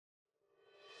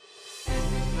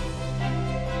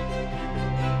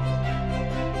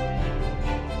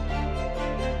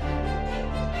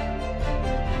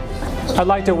I'd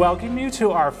like to welcome you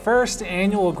to our first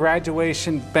annual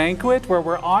graduation banquet where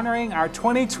we're honoring our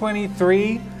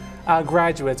 2023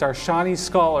 graduates, our Shawnee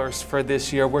Scholars for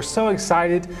this year. We're so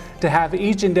excited to have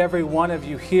each and every one of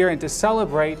you here and to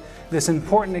celebrate this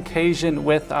important occasion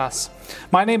with us.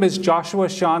 My name is Joshua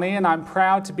Shawnee and I'm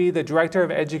proud to be the Director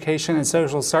of Education and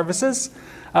Social Services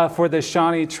for the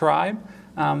Shawnee Tribe.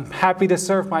 I'm happy to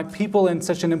serve my people in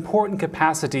such an important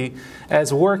capacity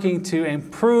as working to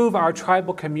improve our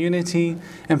tribal community,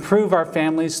 improve our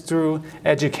families through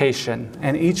education.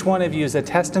 And each one of you is a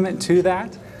testament to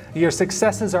that. Your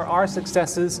successes are our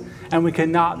successes, and we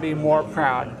cannot be more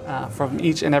proud from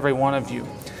each and every one of you.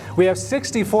 We have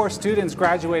 64 students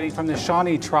graduating from the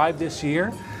Shawnee Tribe this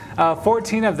year.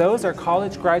 14 of those are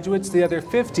college graduates. The other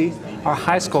 50 are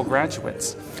high school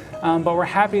graduates. But we're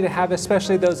happy to have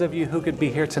especially those of you who could be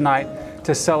here tonight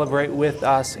to celebrate with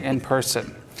us in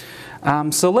person.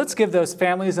 So let's give those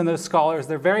families and those scholars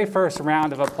their very first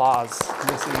round of applause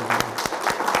this evening.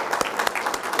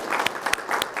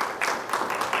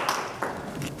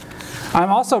 I'm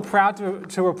also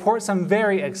proud to report some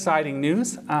very exciting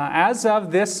news. As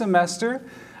of this semester,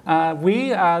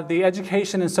 the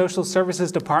Education and Social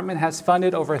Services Department has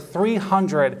funded over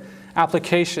 300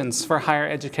 applications for higher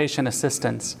education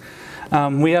assistance.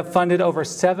 We have funded over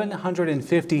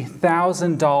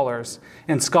 $750,000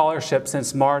 in scholarships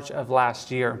since March of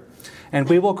last year. And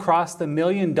we will cross the $1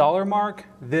 million mark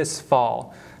this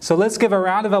fall. So let's give a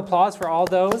round of applause for all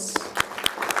those,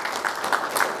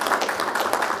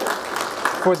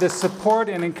 for the support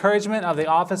and encouragement of the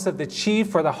Office of the Chief,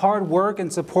 for the hard work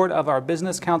and support of our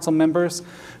Business Council members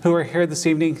who are here this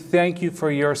evening. Thank you for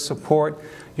your support,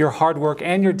 your hard work,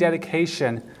 and your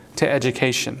dedication to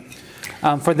education.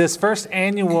 For this first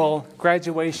annual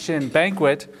graduation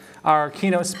banquet, our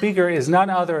keynote speaker is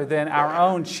none other than our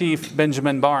own Chief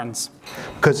Benjamin Barnes.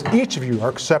 Because each of you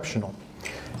are exceptional.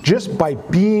 Just by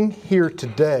being here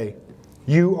today,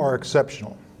 you are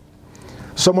exceptional.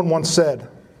 Someone once said,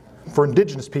 for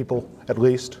Indigenous people at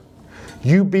least,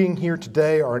 you being here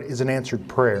today is an answered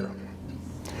prayer.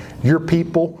 Your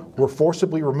people were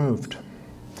forcibly removed.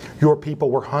 Your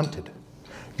people were hunted.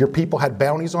 Your people had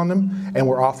bounties on them and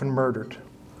were often murdered.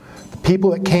 The people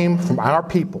that came from our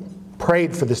people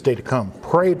prayed for this day to come,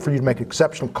 prayed for you to make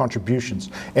exceptional contributions,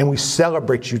 and we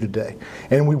celebrate you today.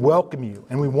 And we welcome you,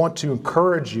 and we want to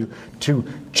encourage you to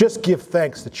just give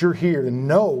thanks that you're here and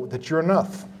know that you're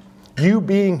enough. You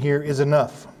being here is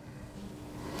enough.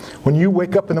 When you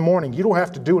wake up in the morning, you don't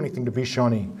have to do anything to be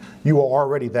Shawnee. You are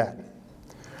already that.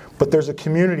 But there's a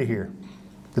community here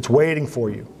that's waiting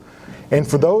for you. And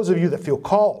for those of you that feel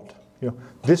called,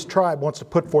 this tribe wants to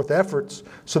put forth efforts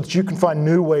so that you can find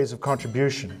new ways of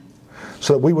contribution.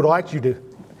 So that we would like you to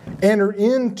enter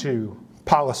into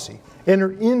policy,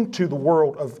 enter into the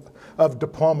world of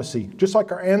diplomacy, just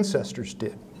like our ancestors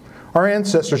did. Our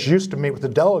ancestors used to meet with the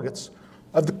delegates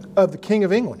of the King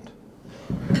of England.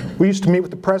 We used to meet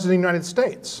with the President of the United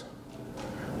States.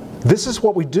 This is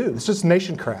what we do. This is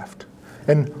nation-craft.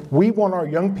 And we want our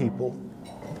young people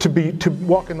to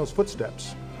walk in those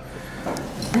footsteps.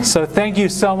 So thank you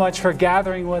so much for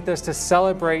gathering with us to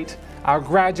celebrate our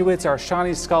graduates, our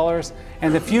Shawnee Scholars,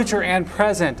 and the future and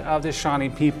present of the Shawnee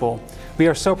people. We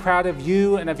are so proud of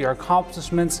you and of your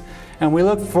accomplishments, and we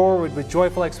look forward with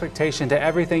joyful expectation to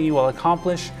everything you will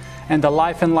accomplish and the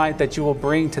life and light that you will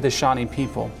bring to the Shawnee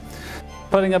people.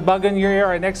 Putting a bug in your ear,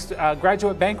 our next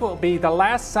graduate banquet will be the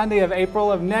last Sunday of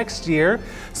April of next year,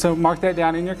 so mark that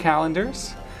down in your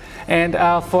calendars. And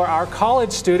for our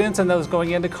college students and those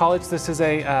going into college, this is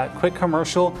a quick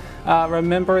commercial.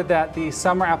 Remember that the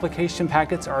summer application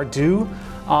packets are due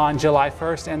on July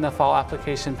 1st and the fall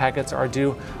application packets are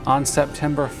due on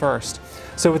September 1st.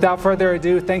 So without further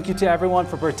ado, thank you to everyone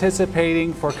for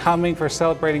participating, for coming, for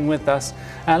celebrating with us.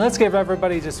 And let's give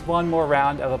everybody just one more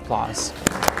round of applause.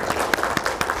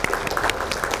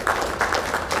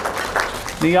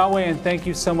 Yahweh, and thank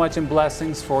you so much and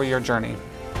blessings for your journey.